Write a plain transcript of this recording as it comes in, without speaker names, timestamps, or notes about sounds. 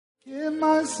Give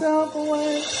myself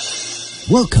away.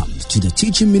 Welcome to the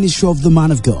teaching ministry of the man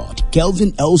of God,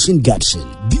 Kelvin Elson Gadson.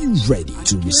 Be ready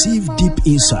to receive deep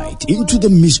insight into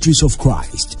the mysteries of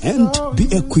Christ and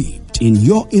be equipped in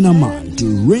your inner man to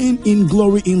reign in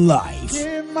glory in life.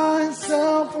 Give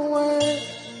myself away.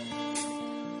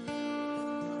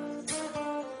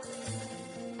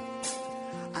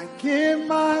 I give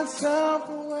myself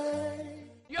away.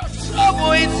 Your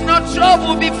trouble is not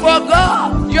trouble before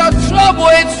God. Your trouble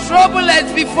is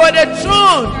troubleless before the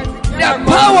throne. The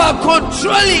power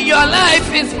controlling your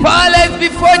life is powerless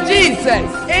before Jesus.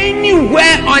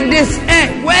 Anywhere on this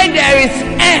earth where there is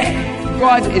air,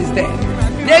 God is there.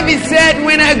 David said,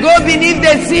 when I go beneath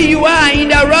the sea, you are. In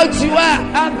the rocks, you are.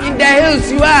 Up in the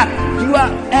hills, you are. You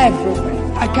are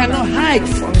everywhere. I cannot hide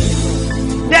from you.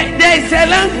 There is a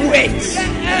language.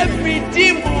 Every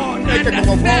demon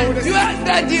understands. You are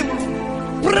the demon.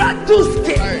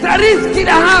 Pratuski, Tariski,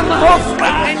 the hammer of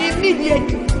God. And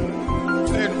immediately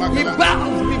he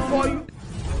bows before you.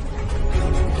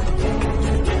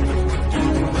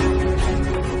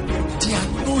 The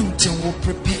anointing will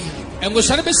prepare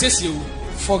you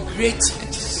for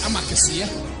greatness.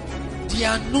 The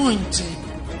anointing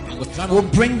will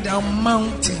bring down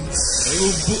mountains,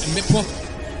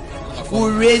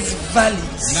 will raise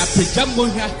valleys.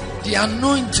 The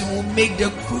anointing will make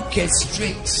the crooked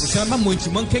straight. The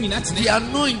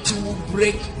anointing will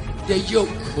break the yoke.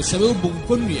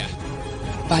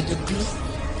 But the glory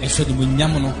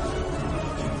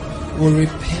will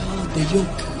repel the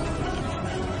yoke.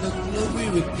 The glory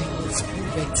repels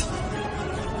poverty.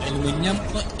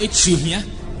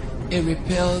 It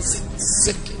repels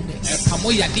sickness.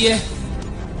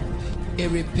 It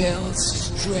repels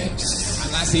stress.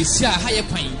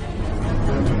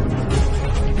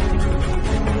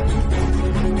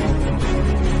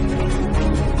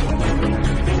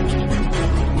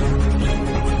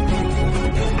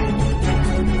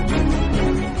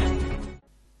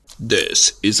 This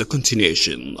is a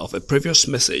continuation of a previous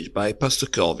message by Pastor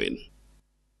Kelvin.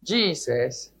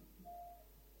 Jesus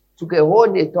took a whole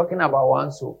day talking about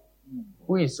one soul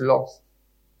who is lost.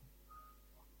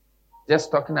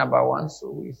 Just talking about one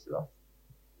soul who is lost.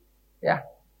 Yeah.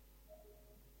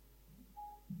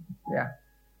 Yeah.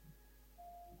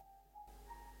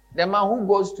 The man who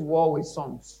goes to war with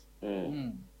songs.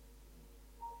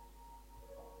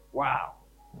 Wow.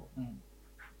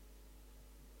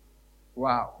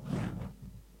 Wow.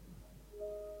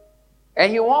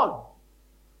 And he won.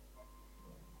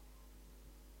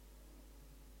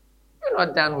 We're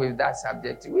not done with that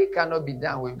subject. We cannot be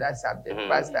done with that subject,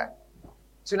 Pastor.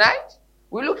 Tonight,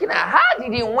 we're looking at how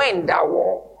did he win that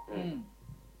war?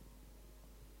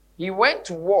 He went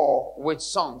to war with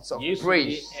songs of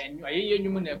praise. And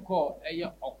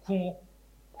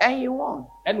he won.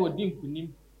 How did he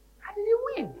win?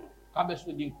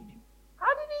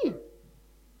 How did he?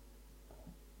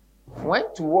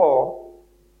 Went to war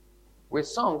with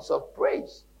songs of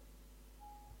praise.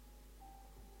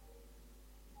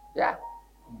 Yeah.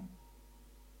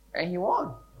 And he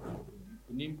won.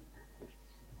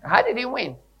 How did he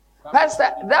win?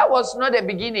 Pastor, that was not the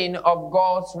beginning of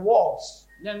God's wars.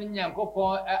 At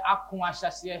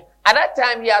that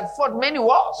time, he had fought many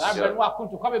wars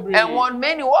and won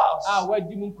many wars.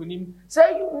 So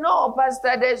you know,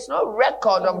 Pastor, there's no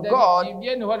record of God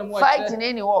fighting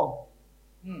any war.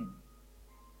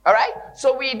 All right?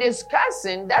 So we're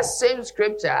discussing that same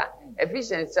scripture,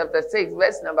 Ephesians chapter 6,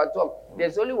 verse number 12.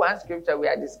 There's only one scripture we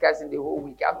are discussing the whole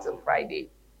week after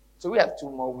Friday. So we have 2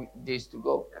 more days to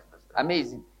go.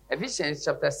 Amazing. Ephesians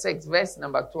chapter 6, verse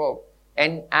number 12.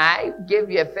 And I gave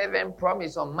you a fervent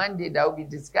promise on Monday that we'll be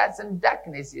discussing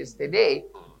darkness yesterday,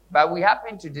 but we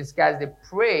happened to discuss the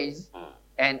praise,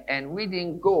 and we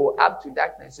didn't go up to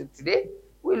darkness. So today,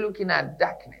 we're looking at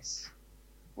darkness.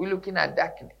 We're looking at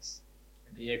darkness.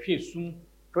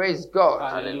 Praise God.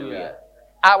 Hallelujah.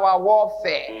 Our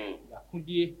warfare.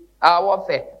 Our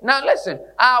warfare. Now listen,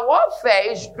 our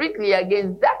warfare is strictly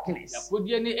against darkness.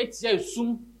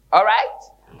 All right?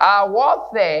 Our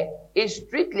warfare is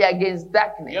strictly against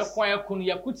darkness.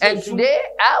 And today,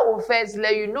 I will first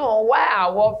let you know why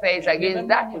our warfare is against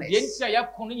darkness.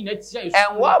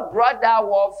 And what brought that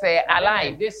warfare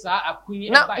alive.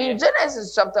 Now, in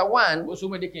Genesis chapter 1,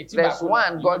 verse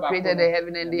 1, God created the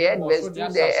heaven and the earth. Verse 2,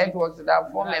 the earth was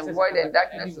without form and void, and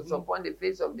darkness was upon the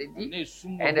face of the deep.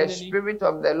 And the Spirit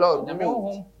of the Lord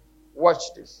moved.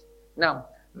 Watch this. Now,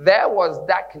 there was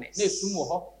darkness.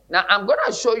 Now, I'm going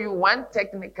to show you one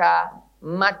technical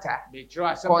matter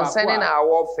concerning our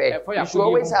warfare. You should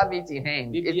always have it in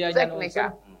hand. It's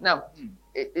technical. Now,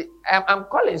 I'm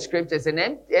calling scriptures and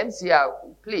MCR,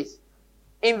 please.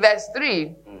 In verse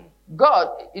 3,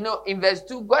 God, in verse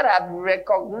 2, God have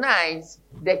recognized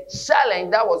the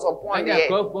challenge that was upon the earth.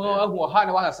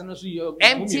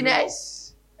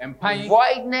 Emptiness,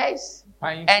 voidness,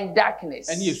 and darkness.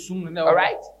 All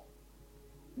right?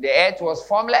 The earth was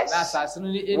formless,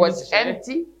 was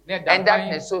empty, and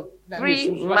darkness. So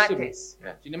 3 matters.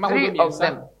 3 of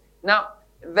them. Now,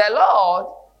 the Lord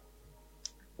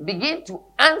began to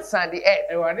answer the earth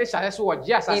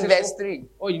in verse 3.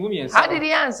 How did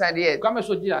he answer the earth?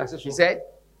 He said,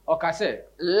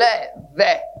 let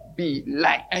there be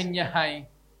light. And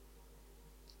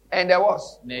there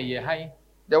was.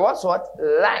 There was what?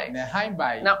 Light.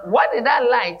 Now, what did that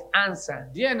light answer?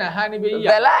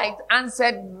 The light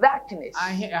answered darkness.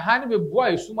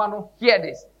 Hear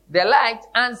this. The light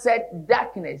answered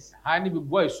darkness.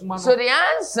 So the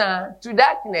answer to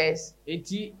darkness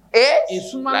is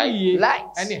light.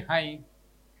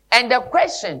 And the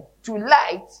question to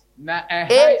light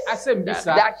is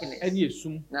darkness.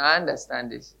 Now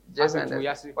understand this. Just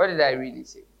understand. What did I really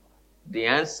say? The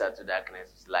answer to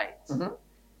darkness is light. Mm-hmm.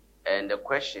 And the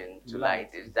question to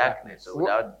light is darkness. So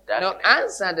without darkness. No,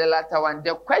 answer the latter one.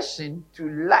 The question to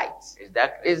light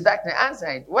is darkness. Answer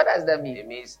it. What does that mean? It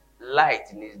means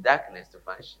light needs darkness to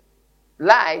function.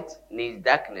 Light needs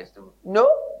darkness to. No,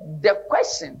 the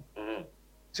question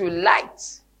to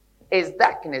light is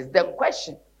darkness. The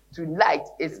question to light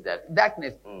is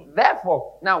darkness.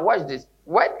 Therefore, now watch this.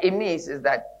 What it means is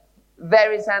that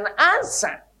there is an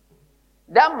answer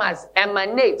that must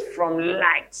emanate from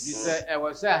light.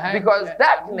 Because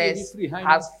darkness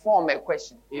has formed a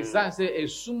question. Darkness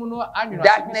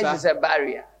is a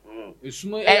barrier. And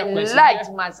light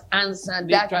must answer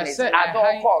darkness at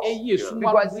all costs.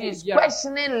 Because he is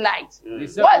questioning light.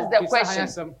 What's the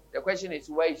question? The question is,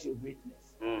 where is your greatness?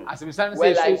 Where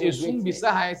lies your greatness?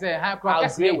 How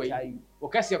great are you?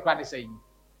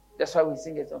 That's why we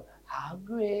sing a song. How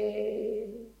great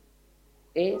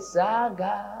is our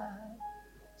God?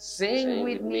 Sing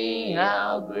with me,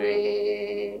 how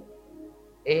great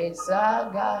is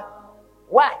our God.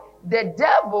 Why? The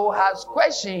devil has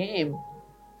questioned him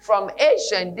from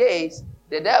ancient days.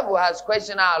 The devil has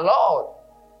questioned our Lord,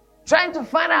 trying to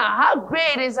find out how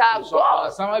great is our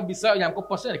God. But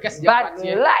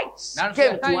light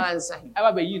came to answer him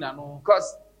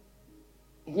because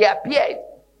he appeared.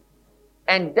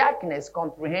 And darkness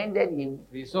comprehended him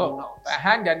not.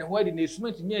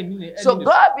 So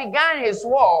God began his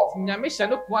war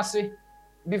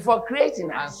before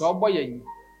creating us.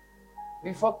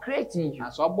 Before creating you.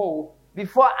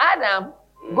 Before Adam,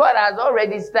 God has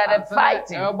already started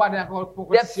fighting.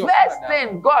 The first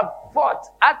thing God fought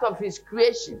out of his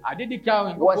creation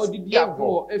was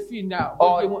evil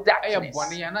or darkness.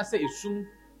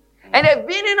 And they've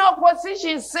been in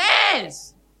opposition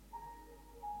since.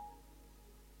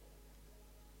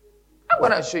 I'm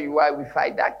going to show you why we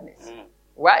fight darkness.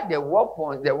 Why the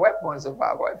weapons of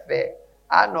our warfare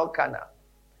are not carnal.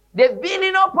 They've been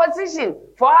in opposition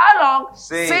for how long?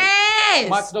 Since.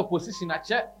 Watch this.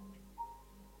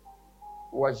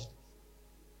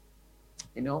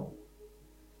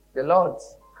 The Lord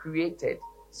created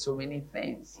so many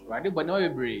things. No,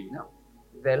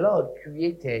 the Lord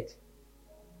created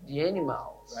the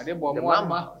animals, the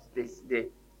mammals, the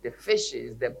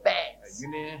fishes, the birds.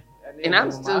 And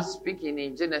I'm still speaking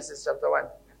in Genesis chapter 1.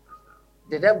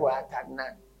 The devil attacked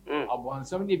man.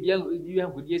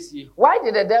 Why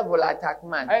did the devil attack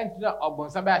man? Have you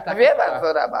ever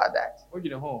thought about that?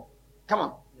 Come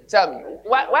on, tell me.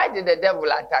 Why did the devil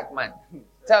attack man?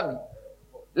 Tell me.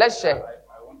 Let's share.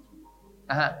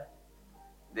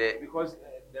 Because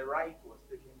the right was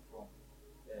taken from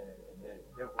the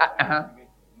devil.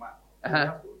 You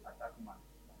have to attack man.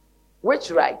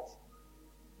 Which right?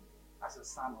 As a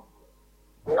son of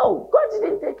God. No, God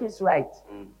didn't take his right.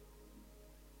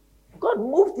 God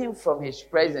moved him from his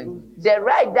presence. The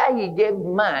right that he gave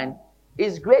man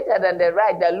is greater than the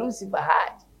right that Lucifer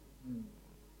had.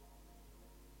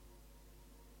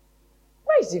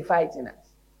 Why is he fighting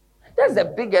us? That's the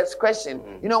biggest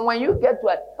question. When you get to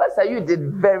it, Pastor, you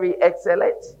did very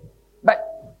excellent.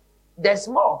 But there's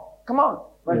more. Come on.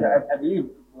 But I believe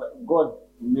God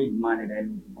made man and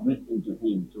then breathed into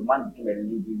him. So man became a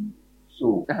living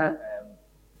soul.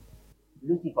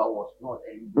 Lucifer was not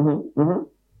a living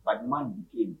but man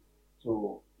became.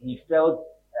 So he felt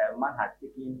man had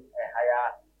taken a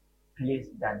higher place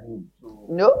than him. So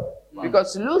no,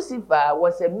 because Lucifer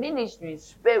was a ministry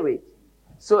spirit.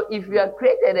 So if you are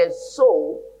created a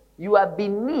soul, you are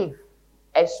beneath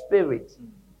a spirit.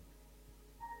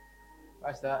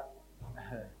 Pastor,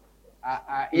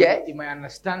 yes? In my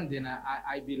understanding,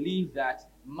 I believe that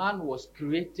man was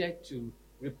created to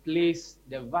replace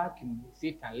the vacuum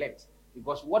Satan left.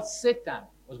 Because what Satan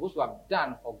was supposed to have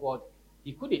done for God,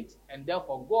 he couldn't. And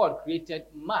therefore, God created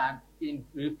man in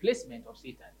replacement of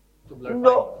Satan to glorify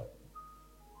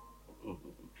him.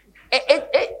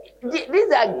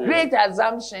 These are great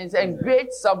assumptions and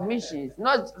great submissions.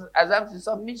 Not assumptions,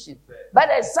 submissions. But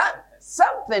there's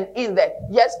something in there.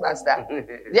 Yes, Pastor.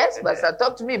 Yes, Pastor.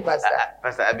 Talk to me, Pastor.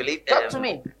 Pastor, I believe. Talk to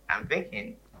me. I'm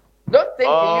thinking. Don't think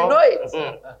you know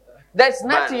it. There's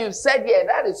nothing you've said here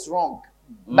that is wrong.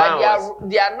 But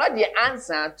they are not the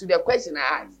answer to the question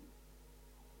I asked.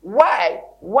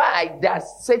 Why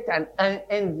does Satan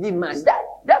envy man?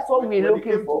 That's what we're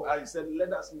looking for. I said,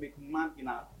 let us make man in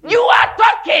our... You are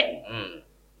talking.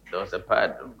 There was a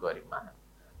part of God in man.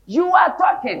 You are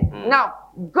talking. Now,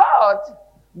 God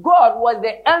was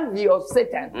the envy of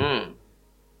Satan.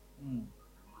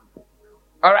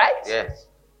 All right? Yes.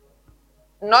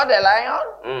 Not the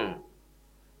lion.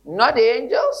 Not the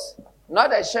angels. Not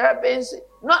the cherubims.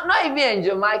 Not even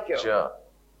Angel Michael. Sure.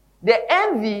 The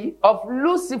envy of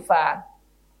Lucifer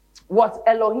was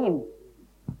Elohim.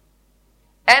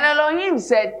 And Elohim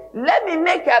said, let me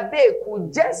make a babe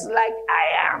just like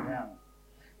I am. Yeah.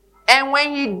 And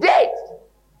when he did,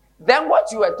 then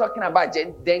what you were talking about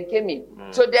then came in.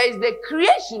 So there is the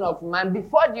creation of man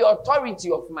before the authority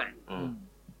of man.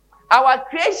 Our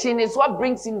creation is what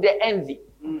brings in the envy.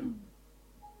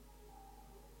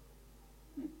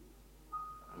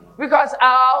 Because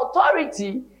our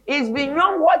authority is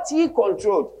beyond what he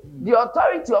controlled. The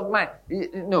authority of man,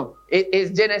 it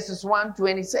is Genesis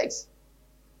 1:26.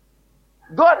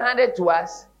 God handed to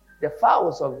us the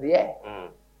fowls of the air.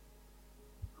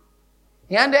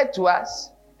 He handed to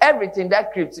us everything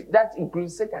that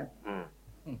includes Satan.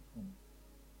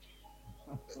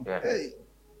 Yes.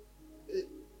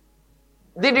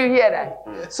 Did you hear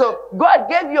that? So God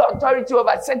gave you authority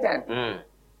over Satan.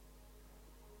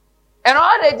 And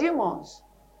all the demons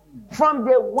from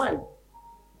day one.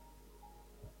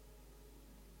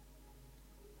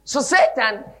 So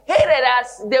Satan hated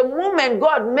us the moment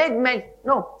God made man.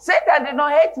 No, Satan did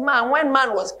not hate man when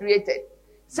man was created.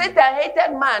 Satan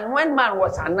hated man when man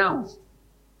was announced.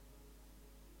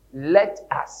 Let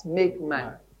us make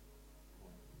man.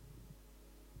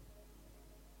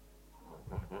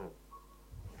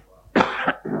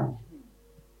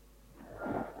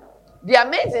 The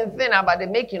amazing thing about the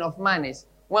making of man is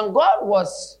when God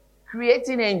was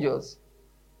creating angels,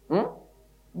 they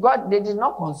did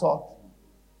not consult.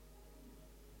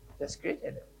 Just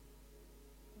created them.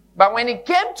 But when it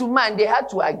came to man, they had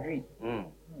to agree.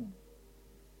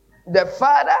 The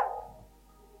Father,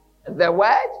 the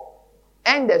Word,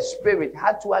 and the Spirit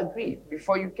had to agree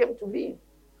before you came to be.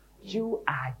 You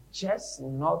are just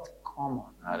not common.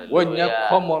 When you're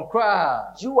common,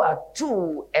 you are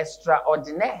too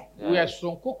extraordinary. Yeah.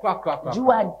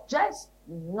 You are just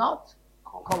not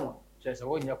common. Just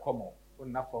when you're common,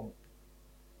 not common.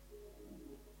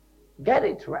 Get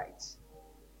it right.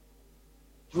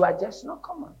 You are just not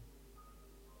common.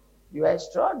 You are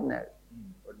extraordinary.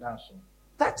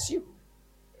 That's you.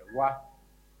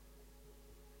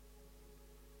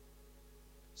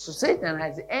 So Satan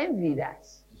has envied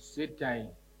us.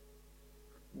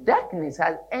 Darkness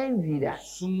has envied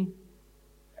us.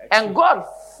 And God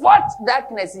fought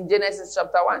darkness in Genesis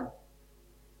chapter 1.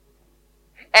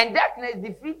 And darkness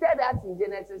defeated us in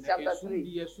Genesis chapter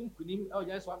 3.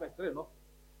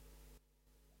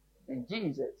 And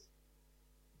Jesus,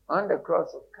 on the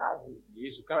cross of Calvary,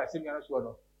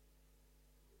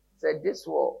 said, this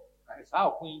war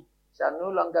shall no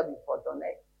longer be fought on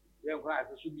earth.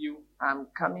 I'm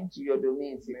coming to your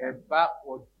domain, Satan.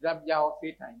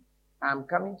 I'm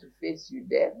coming to face you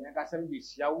there.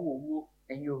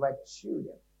 And you overthrew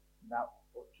them.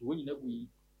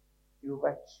 You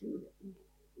overthrew them.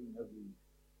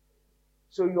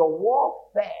 So your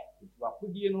warfare is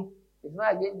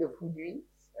not against the food you eat.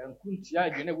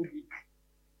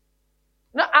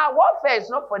 No, our warfare is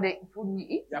not for the food we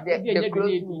eat, the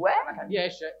clothes we wear,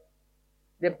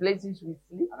 the places we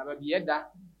sleep.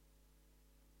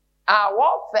 Our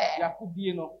warfare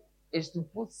is to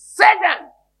put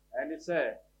Satan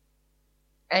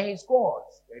and his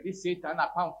cohorts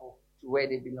to where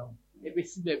they belong.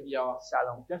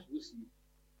 Shalom.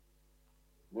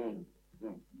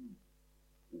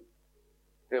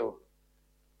 So,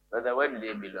 brother, where do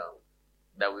they belong?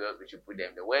 That we should put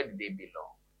them there. Where do they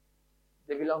belong?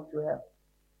 They belong to hell.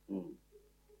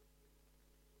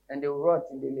 And they will rot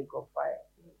in the lake of fire.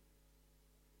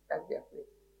 That's their place.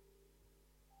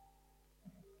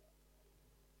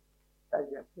 That's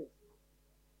their place.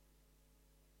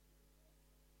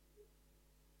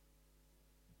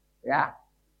 Yeah.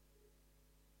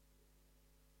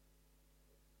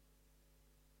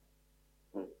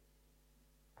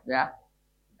 Yeah.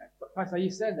 Pastor, you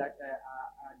said that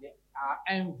our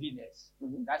enviness,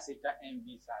 that Satan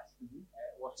envies us.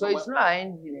 So it's not our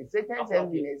enviness. Satan's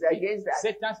enviness against us.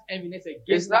 Satan's enviness It's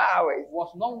against not us ours.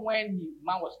 was not when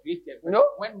man was created, but No.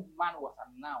 when man was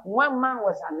announced. When man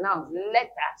was announced,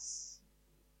 let us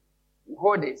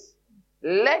hold this.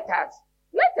 Let us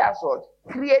what?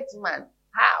 Create man.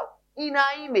 How? In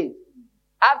our image.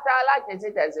 After Allah can say,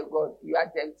 Satan said, God, you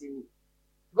are tempting me.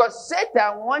 Because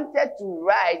Satan wanted to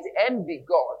rise and be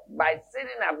God by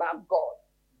sitting above God.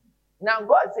 Now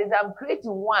God says, I'm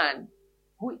creating one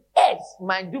who is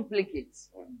my duplicate.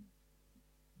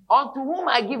 Unto whom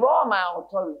I give all my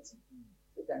authority.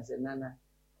 Satan said, Nana.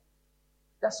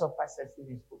 That's what Pastor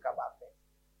Stephen spoke about first.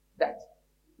 That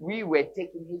we were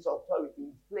taking his authority,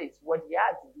 his place, what he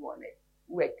had to do on it.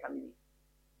 We were coming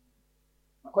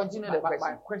in. Continue the question.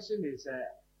 My question is,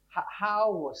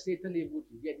 how was Satan able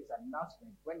to get this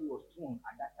announcement when he was thrown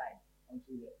at that time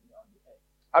onto the earth?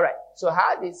 All right. So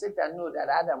how did Satan know that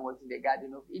Adam was in the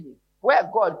Garden of Eden? Where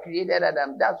God created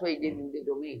Adam, that's where he gave him the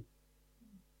domain.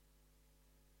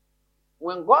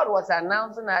 When God was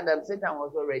announcing Adam, Satan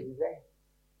was already there.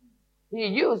 He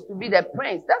used to be the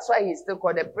prince. That's why he's still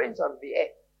called the prince of the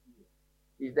earth.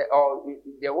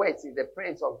 The West is the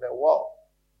prince of the world.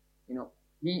 You know,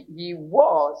 he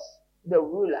was the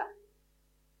ruler.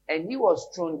 And he was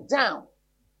thrown down.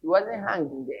 He wasn't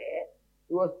hanged in the air.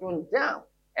 He was thrown down.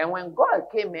 And when God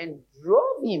came and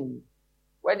drove him,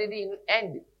 where did he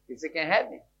end? The second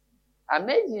heaven.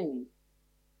 Amazingly,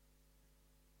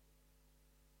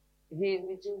 he is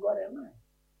between God and man.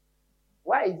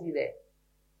 Why is he there?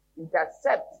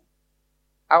 Intercept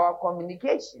our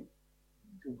communication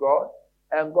to God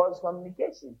and God's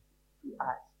communication to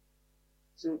us.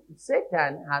 So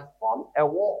Satan has formed a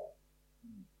wall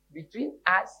between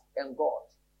us and God.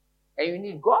 And you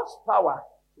need God's power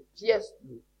to pierce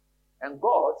through. And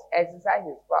God exercises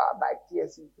his power by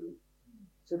piercing through.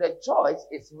 So the choice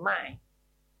is mine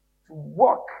to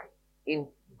walk in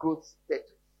God's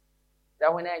status.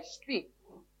 That when I speak,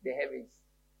 the heavens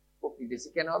open. The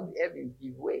second of the heavens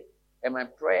give way. And my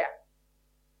prayer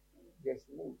just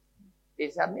moves.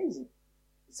 It's amazing.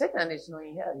 Satan is not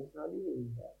in hell. He's not living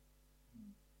in hell.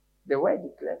 The word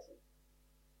declares it.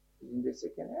 He's in the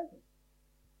second heaven.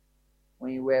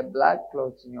 When you wear black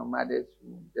clothes in your mother's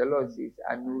womb, the Lord says,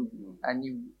 I know you, I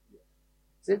knew you.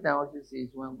 Satan also says,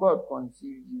 when God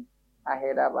conceived you, I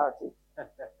heard about it.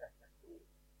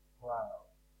 Wow.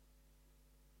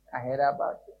 I heard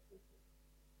about it.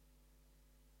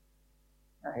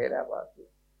 I heard about it.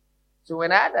 So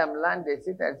when Adam landed,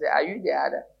 Satan said, are you the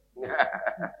Adam?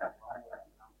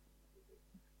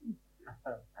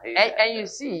 and you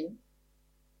see,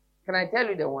 can I tell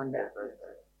you the wonder?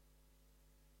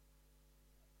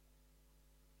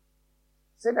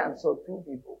 Satan saw two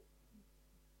people.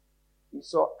 He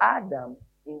saw Adam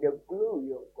in the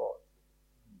glory of God.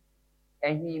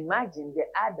 And he imagined the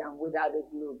Adam without the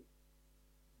glory.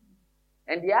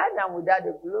 And the Adam without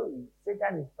the glory,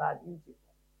 Satan is far beautiful.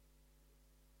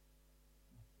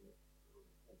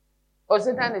 Oh,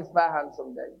 Satan is far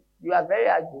handsome than you. You are very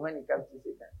ugly when it comes to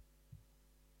Satan.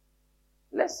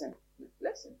 Listen.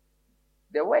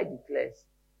 The word declares,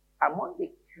 among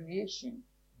the creation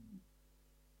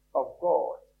of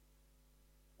God,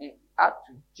 up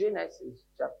to Genesis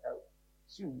chapter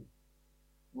 2,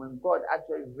 when God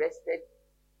actually rested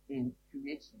in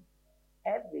creation,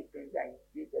 everything that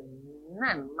he created,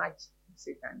 none matched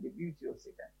Satan, the beauty of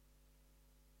Satan.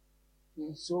 He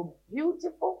is so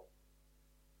beautiful.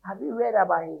 Have you read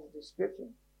about his description?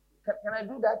 Can I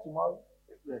do that tomorrow?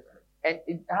 Yes.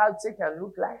 And how Satan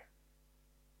looked like?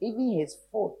 Even his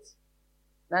foot.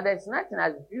 Now there's nothing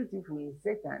as beautiful in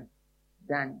Satan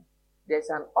than there's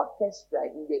an orchestra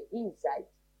in the inside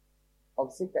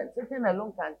of Satan. Satan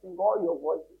alone can sing all your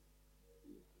voices.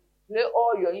 Play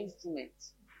all your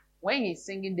instruments. When he's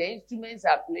singing, the instruments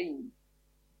are playing.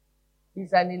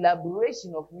 It's an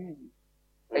elaboration of music.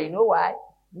 And you know why?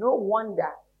 No wonder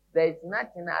there is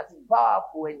nothing as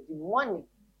powerful and demonic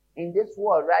in this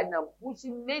world right now,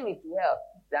 pushing many to hell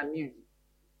than music.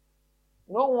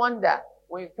 No wonder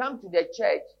when you come to the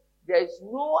church, there is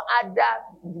no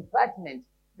other department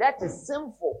that is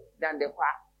sinful than the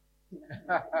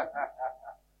choir.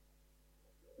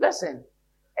 Listen,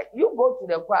 you go to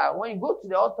the choir. When you go to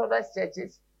the Orthodox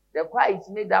churches, the choir is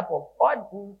made up of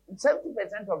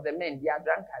 70% of the men, they are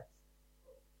drunkards.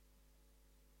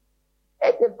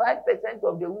 85%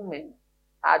 of the women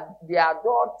they are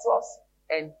adulterous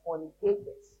and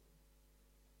fornicators.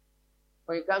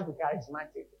 When you come to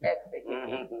charismatic,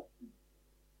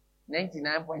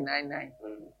 99.99,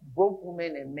 both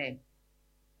women and men.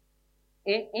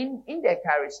 In the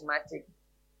charismatic,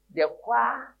 the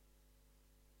choir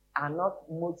are not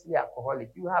mostly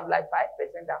alcoholic. You have like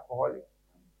 5% alcoholic.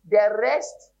 The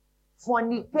rest,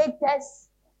 fornicators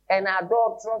and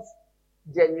adulterous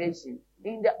generation.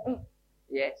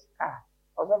 Yes. I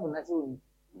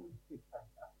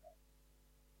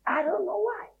don't know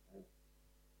why.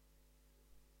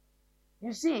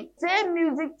 You see, same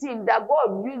music team that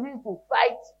God uses to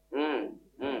fight.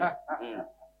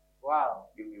 Wow.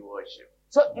 Give me worship.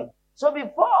 So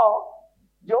before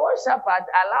Jehoshaphat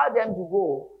allowed them to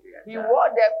go, he wore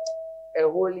them a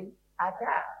holy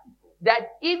attire.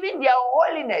 That even their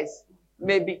holiness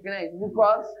may be cleansed,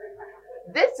 because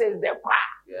this is the choir.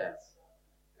 Yes.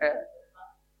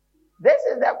 This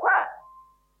is the choir.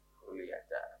 Holy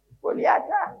attire. Holy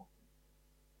attire.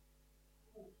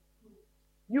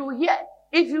 You hear,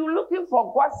 if you're looking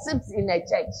for gossips in a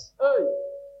church,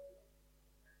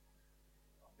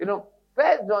 you know,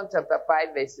 1 John chapter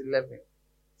 5 verse 11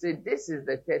 says, this is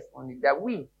the testimony that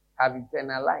we have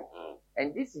eternal life.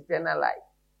 And this eternal life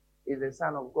is the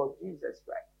Son of God, Jesus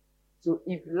Christ. So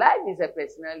if life is a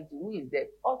personality, who is death?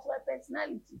 Also a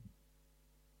personality.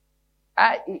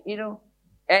 You know,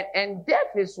 and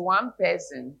death is one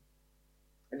person,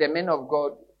 the man of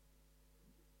God,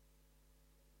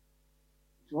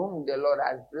 to whom the Lord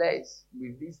has blessed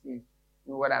with these things.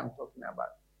 You know what I'm talking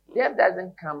about. Death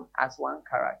doesn't come as one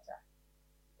character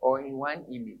or in one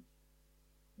image.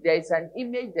 There is an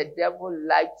image the devil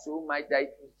likes so much that if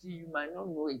you see, you might not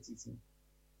know it is him.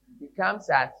 It comes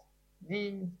as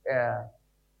these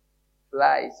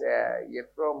flies, you're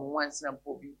from one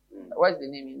sample. What's the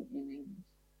name in English?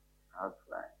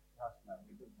 Housefly.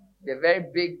 The very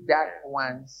big dark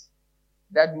ones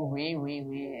that do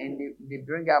wing, and they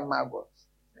bring out maggots.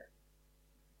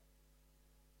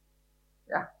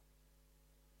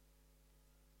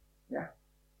 Yeah.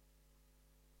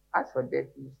 As for death,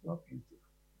 it's not beautiful.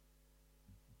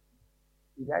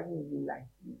 He doesn't even like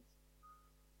it.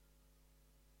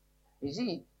 You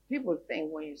see, people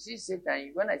think when you see Satan,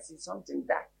 you're going to see something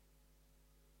dark.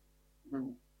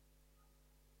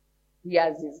 He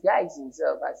has disguised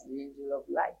himself as the angel of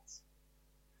light.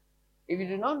 If you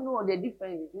do not know the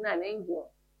difference between an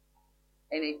angel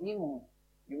and a demon,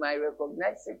 you might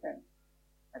recognize Satan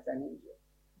as an angel.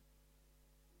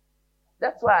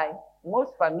 That's why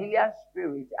most familiar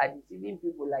spirits are deceiving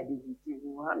people like they deceived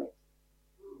Muhammad.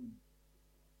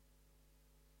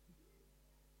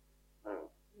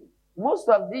 Most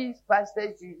of these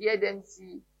pastors, you hear them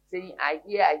saying, I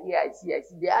hear, I see.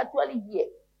 They actually hear.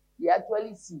 They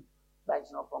actually see. But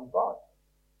it's not from God.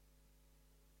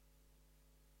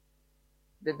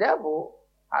 The devil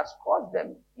has caused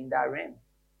them in that realm.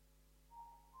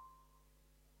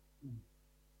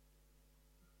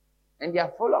 And they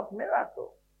are full of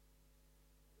miracles.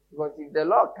 Because if the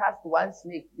Lord cast one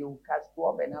snake, they will cast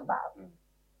 12 and above.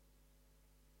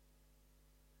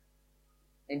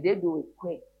 And they do it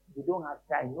quick. They don't have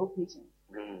time, no patience.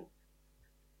 You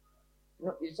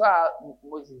know, you saw how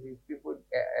Moses' people,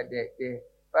 the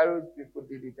Pharaoh's people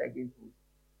did it against Moses.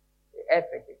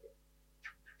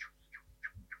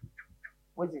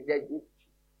 Moses just did.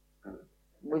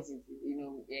 Moses, you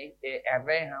know, a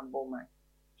very humble man.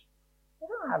 They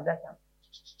don't have that time.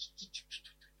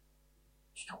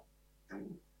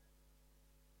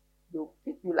 They'll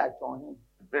pick you like on him.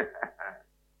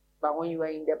 But when you are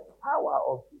in the power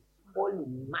of his holy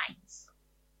might,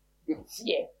 the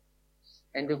fear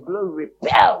and the glory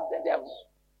repels the devil.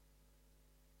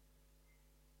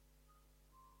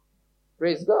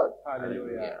 Praise God.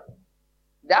 Hallelujah.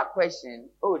 That question,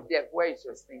 oh death, where is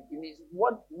your stink? It means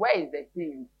where is the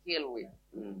thing you kill with?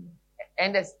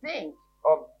 And the stink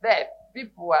of death,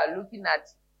 people are looking at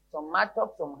some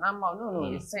mattock, some hammer. No,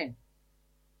 it's sin.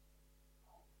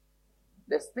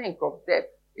 The stink of death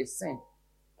is sin.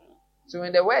 So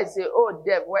when the word say, oh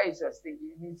death, where is your stink?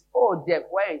 It means, oh death,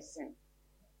 where is sin?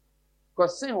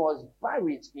 Because sin was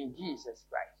buried in Jesus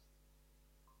Christ.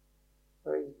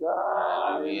 Praise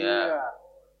God. Hallelujah.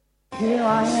 Here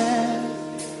I am.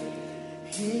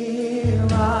 Here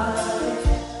I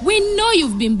am. We know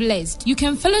you've been blessed. You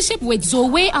can fellowship with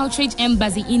Zoe Outreach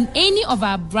Embassy in any of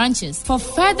our branches. For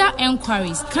further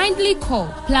enquiries, kindly call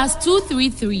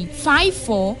 +233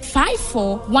 54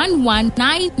 54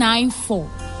 11994.